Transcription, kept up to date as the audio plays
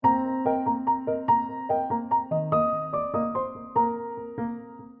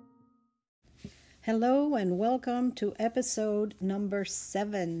Hello and welcome to episode number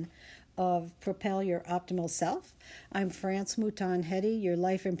 7 of Propel Your Optimal Self. I'm France Mouton Hetty, your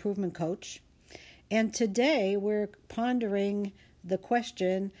life improvement coach. And today we're pondering the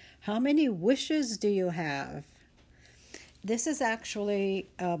question, how many wishes do you have? This is actually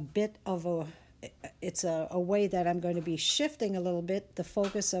a bit of a way that I'm going to be shifting a little bit the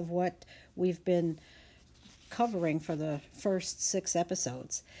focus of what we've been covering for the first 6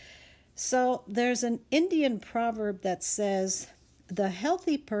 episodes. So there's an Indian proverb that says, the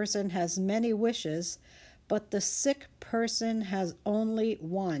healthy person has many wishes, but the sick person has only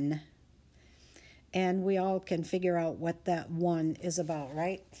one. And we all can figure out what that one is about,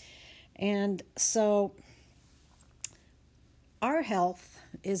 right? And so our health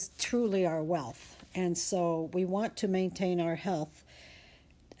is truly our wealth. And so we want to maintain our health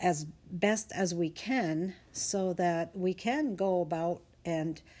as best as we can so that we can go about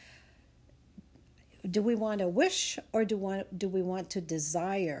and do we want to wish or do we want to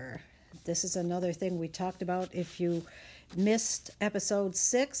desire? This is another thing we talked about. If you missed episode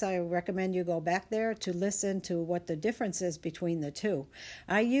 6, I recommend you go back there to listen to what the difference is between the two.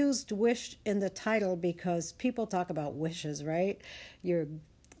 I used wish in the title because people talk about wishes, right?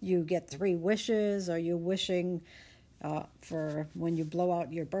 You get 3 wishes, or you're wishing for when you blow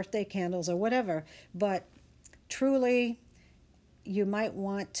out your birthday candles or whatever. But truly, you might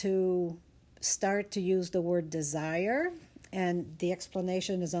want to start to use the word desire, and the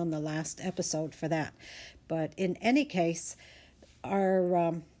explanation is on the last episode for that. But in any case,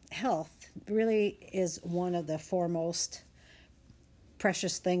 our health really is one of the foremost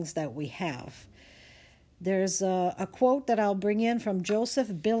precious things that we have. There's a quote that I'll bring in from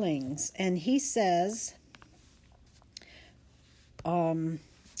Joseph Billings, and he says,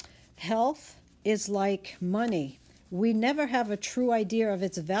 health is like money. We never have a true idea of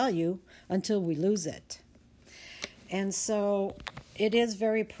its value until we lose it. And so it is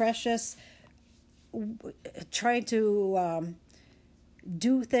very precious. Trying to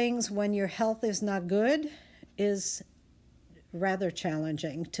do things when your health is not good is rather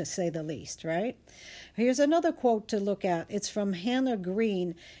challenging, to say the least, right? Here's another quote to look at. It's from Hannah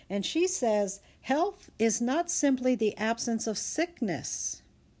Green, and she says, health is not simply the absence of sickness.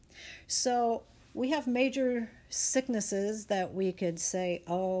 So we have major sicknesses that we could say,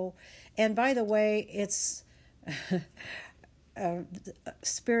 oh, and by the way, it's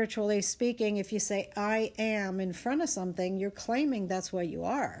spiritually speaking, if you say I am in front of something, you're claiming that's what you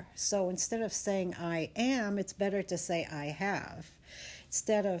are. So instead of saying I am, it's better to say I have.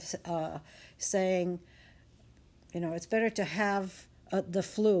 Instead of saying, it's better to have the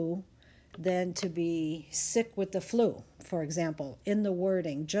flu than to be sick with the flu, for example, in the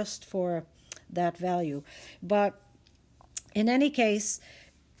wording, just for that value. But in any case,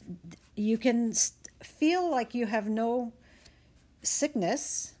 you can feel like you have no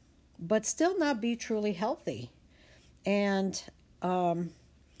sickness, but still not be truly healthy. And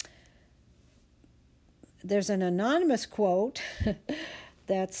there's an anonymous quote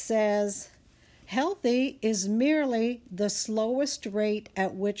that says, healthy is merely the slowest rate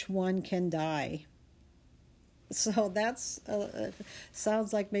at which one can die. So that's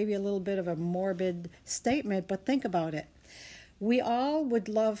sounds like maybe a little bit of a morbid statement, but think about it. We all would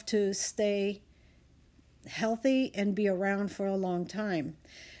love to stay healthy and be around for a long time.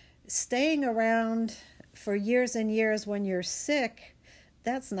 Staying around for years and years when you're sick,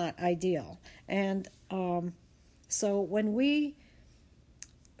 that's not ideal. And so when we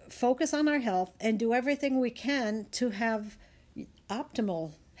focus on our health and do everything we can to have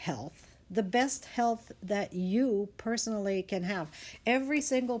optimal health, the best health that you personally can have. Every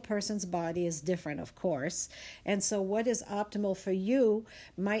single person's body is different, of course. And so what is optimal for you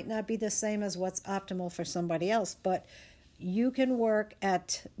might not be the same as what's optimal for somebody else. But you can work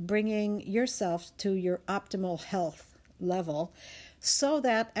at bringing yourself to your optimal health level so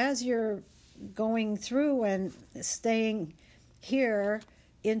that as you're going through and staying here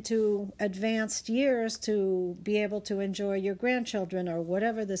into advanced years to be able to enjoy your grandchildren or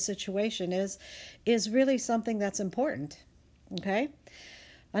whatever the situation is really something that's important, okay?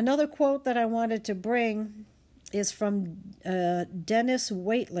 Another quote that I wanted to bring is from Dennis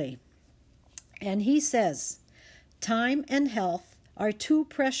Waitley, and he says, time and health are 2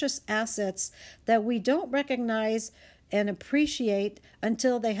 precious assets that we don't recognize and appreciate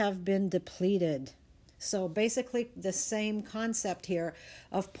until they have been depleted. So basically the same concept here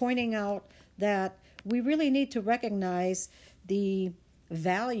of pointing out that we really need to recognize the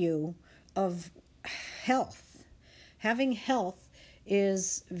value of health. Having health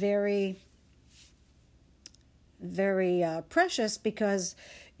is very, very precious because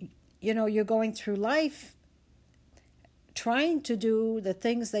you're going through life trying to do the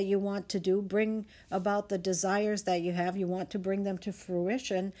things that you want to do, bring about the desires that you want to bring them to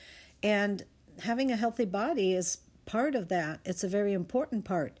fruition. And having a healthy body is part of that. It's a very important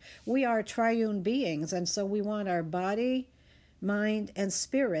part. We are triune beings, and so we want our body, mind, and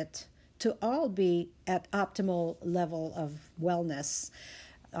spirit to all be at optimal level of wellness.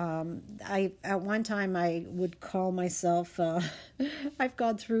 At one time I would call myself, I've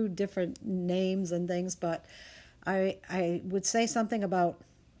gone through different names and things, but I would say something about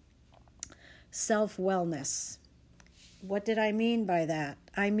self-wellness. What did I mean by that?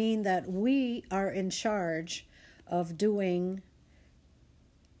 I mean that we are in charge of doing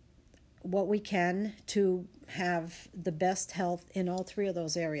what we can to have the best health in all three of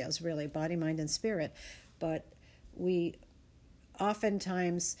those areas, really, body, mind, and spirit. But we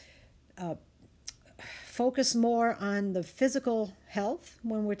oftentimes focus more on the physical health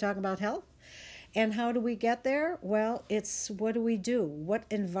when we're talking about health. And how do we get there? Well, it's what do we do? What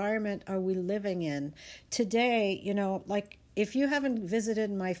environment are we living in? Today, like if you haven't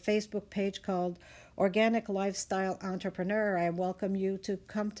visited my Facebook page called Organic Lifestyle Entrepreneur, I welcome you to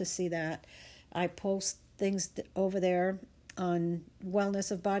come to see that. I post things over there on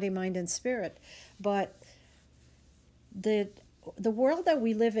wellness of body, mind, and spirit. But the world that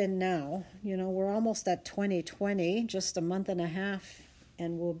we live in now, we're almost at 2020, just a month and a half,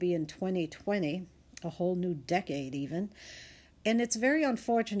 and we'll be in 2020, a whole new decade even. And it's very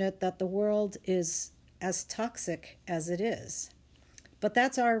unfortunate that the world is as toxic as it is. But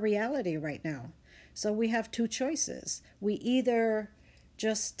that's our reality right now. So we have two choices. We either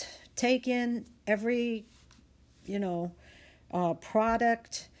just take in every,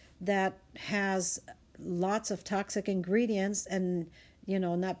 product that has lots of toxic ingredients and,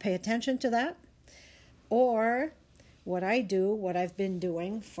 not pay attention to that. Or what I've been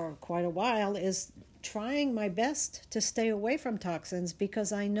doing for quite a while is trying my best to stay away from toxins,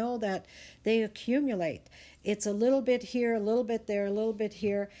 because I know that they accumulate. It's a little bit here, a little bit there, a little bit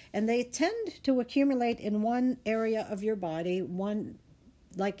here, and they tend to accumulate in one area of your body,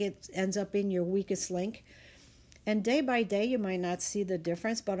 like it ends up being your weakest link. And day by day, you might not see the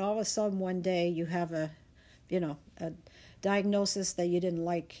difference, but all of a sudden one day you have a diagnosis that you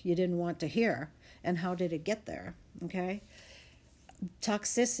didn't want to hear. And how did it get there? Okay.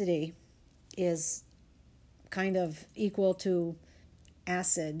 Toxicity is kind of equal to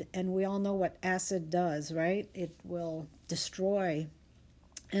acid, and we all know what acid does, right? It will destroy.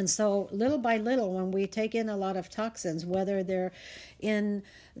 And so little by little, when we take in a lot of toxins, whether they're in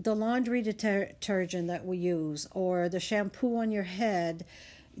the laundry detergent that we use, or the shampoo on your head,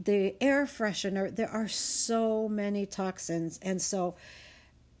 the air freshener, there are so many toxins. And so,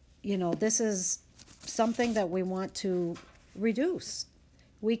 this is something that we want to reduce.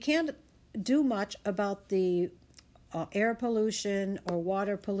 We can't do much about the air pollution or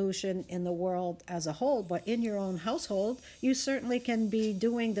water pollution in the world as a whole, but in your own household, you certainly can be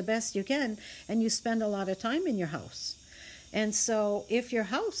doing the best you can, and you spend a lot of time in your house. And so if your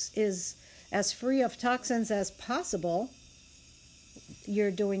house is as free of toxins as possible,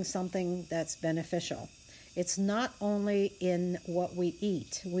 you're doing something that's beneficial. It's not only in what we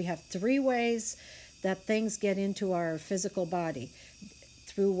eat. We have three ways that things get into our physical body: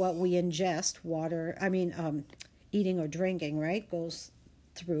 through what we ingest, eating or drinking, right, goes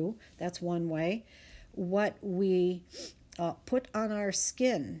through. That's one way. What we put on our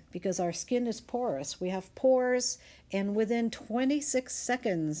skin, because our skin is porous. We have pores, and within 26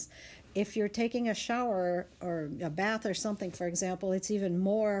 seconds, if you're taking a shower or a bath or something, for example, it's even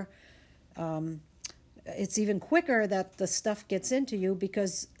quicker that the stuff gets into you,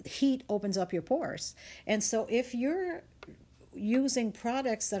 because heat opens up your pores. And so if you're using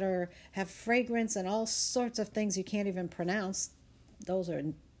products that have fragrance and all sorts of things you can't even pronounce, those are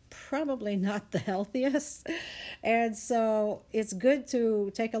probably not the healthiest. And so it's good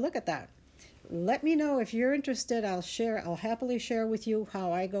to take a look at that. Let me know if you're interested. I'll happily share with you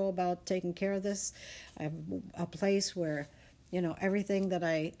how I go about taking care of this. I have a place where, everything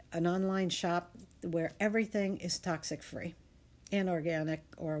an online shop where everything is toxic free and organic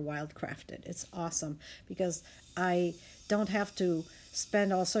or wild crafted. It's awesome, because I don't have to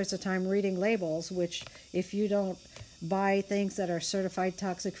spend all sorts of time reading labels, which if you don't buy things that are certified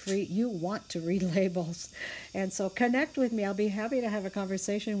toxic free, you want to read labels. And so connect with me. I'll be happy to have a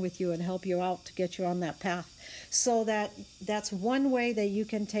conversation with you and help you out to get you on that path. So that's one way that you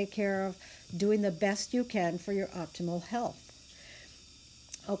can take care of doing the best you can for your optimal health.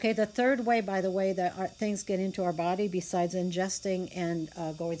 Okay, the third way, by the way, that things get into our body besides ingesting and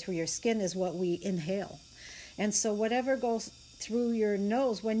going through your skin is what we inhale. And so whatever goes through your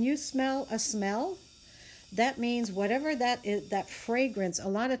nose. When you smell a smell, that means whatever that is, that fragrance, a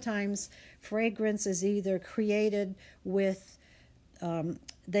lot of times fragrance is either created with,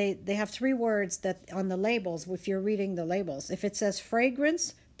 they have three words that on the labels, if you're reading the labels. If it says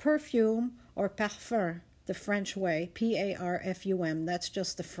fragrance, perfume, or parfum, the French way, Parfum, that's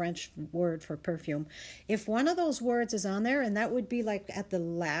just the French word for perfume. If one of those words is on there, and that would be like at the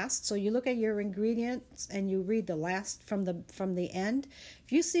last, so you look at your ingredients and you read the last from the end.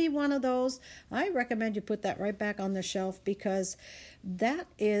 If you see one of those, I recommend you put that right back on the shelf, because that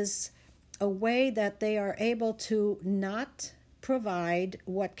is a way that they are able to not provide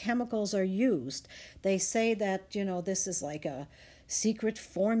what chemicals are used. They say that, this is like a secret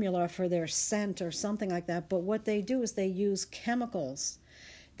formula for their scent or something like that, but what they do is they use chemicals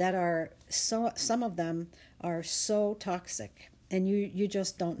that are some of them are so toxic, and you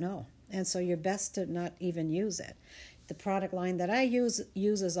just don't know, and so you're best to not even use it. The product line that I use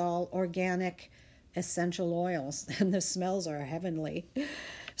uses all organic essential oils, and the smells are heavenly.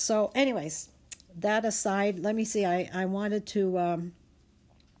 So anyways, that aside, let me see, I wanted to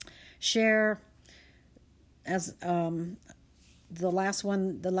share as the last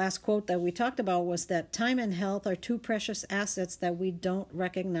quote that we talked about was that time and health are two precious assets that we don't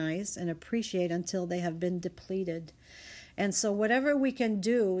recognize and appreciate until they have been depleted. And so whatever we can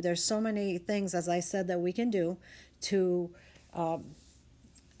do, there's so many things, as I said, that we can do to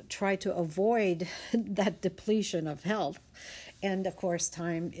try to avoid that depletion of health. And of course,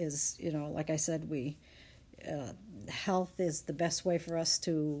 time is, like I said, health is the best way for us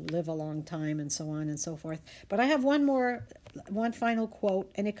to live a long time, and so on and so forth. But I have one final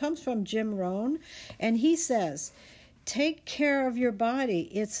quote, and it comes from Jim Rohn, and he says, "Take care of your body.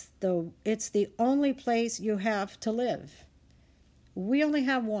 It's the only place you have to live. We only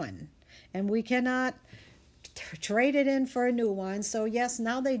have one, and we cannot trade it in for a new one." So yes,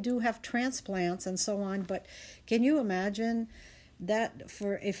 now they do have transplants and so on, but can you imagine that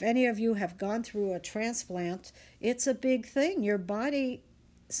if any of you have gone through a transplant, it's a big thing. Your body,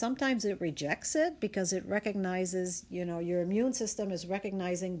 sometimes it rejects it because it recognizes, your immune system is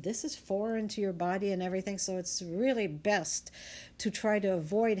recognizing this is foreign to your body and everything. So it's really best to try to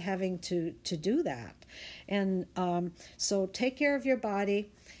avoid having to do that. And so take care of your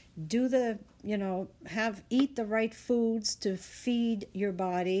body. Do eat the right foods to feed your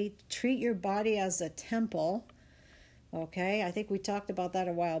body. Treat your body as a temple. Okay, I think we talked about that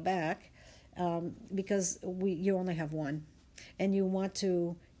a while back, because you only have one, and you want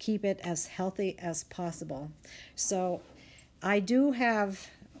to keep it as healthy as possible. So I do have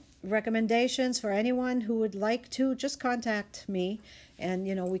recommendations for anyone who would like to. Just contact me, and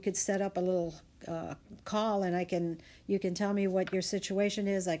we could set up a little call, and you can tell me what your situation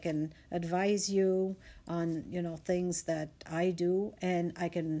is. I can advise you on things that I do, and I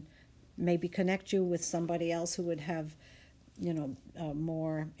can maybe connect you with somebody else who would have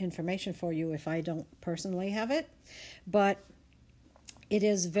more information for you if I don't personally have it. But it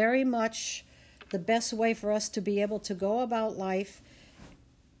is very much the best way for us to be able to go about life,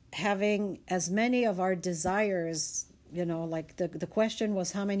 having as many of our desires, like the question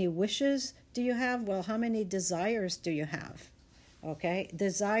was, how many wishes do you have? Well, how many desires do you have? Okay,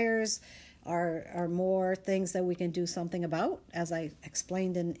 desires are more things that we can do something about, as I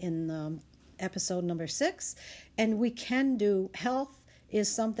explained in episode number 6. And we can do, health is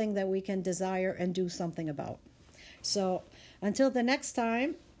something that we can desire and do something about. So until the next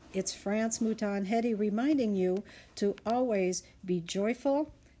time, it's France Mouton Hedy reminding you to always be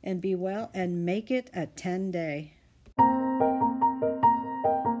joyful and be well and make it a 10-day.